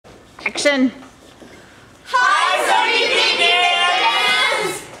Action. Hi, SYTYCD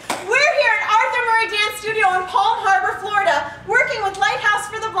fans! We're here at Arthur Murray Dance Studio in Palm Harbor, Florida, working with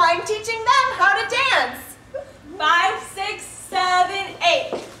Lighthouse for the Blind, teaching them how to dance. 5, 6, 7,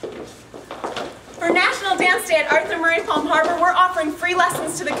 8. For National Dance Day at Arthur Murray Palm Harbor, we're offering free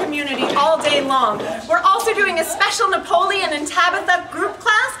lessons to the community all day long. We're also doing a special Napoleon and Tabitha group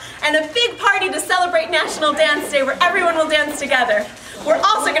class and a big party to celebrate National Dance Day where everyone will dance together. We're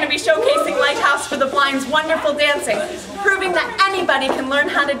also going to be showcasing Lighthouse for the Blind's wonderful dancing, proving that anybody can learn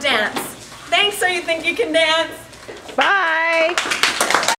how to dance. Thanks, So You Think You Can Dance. Bye.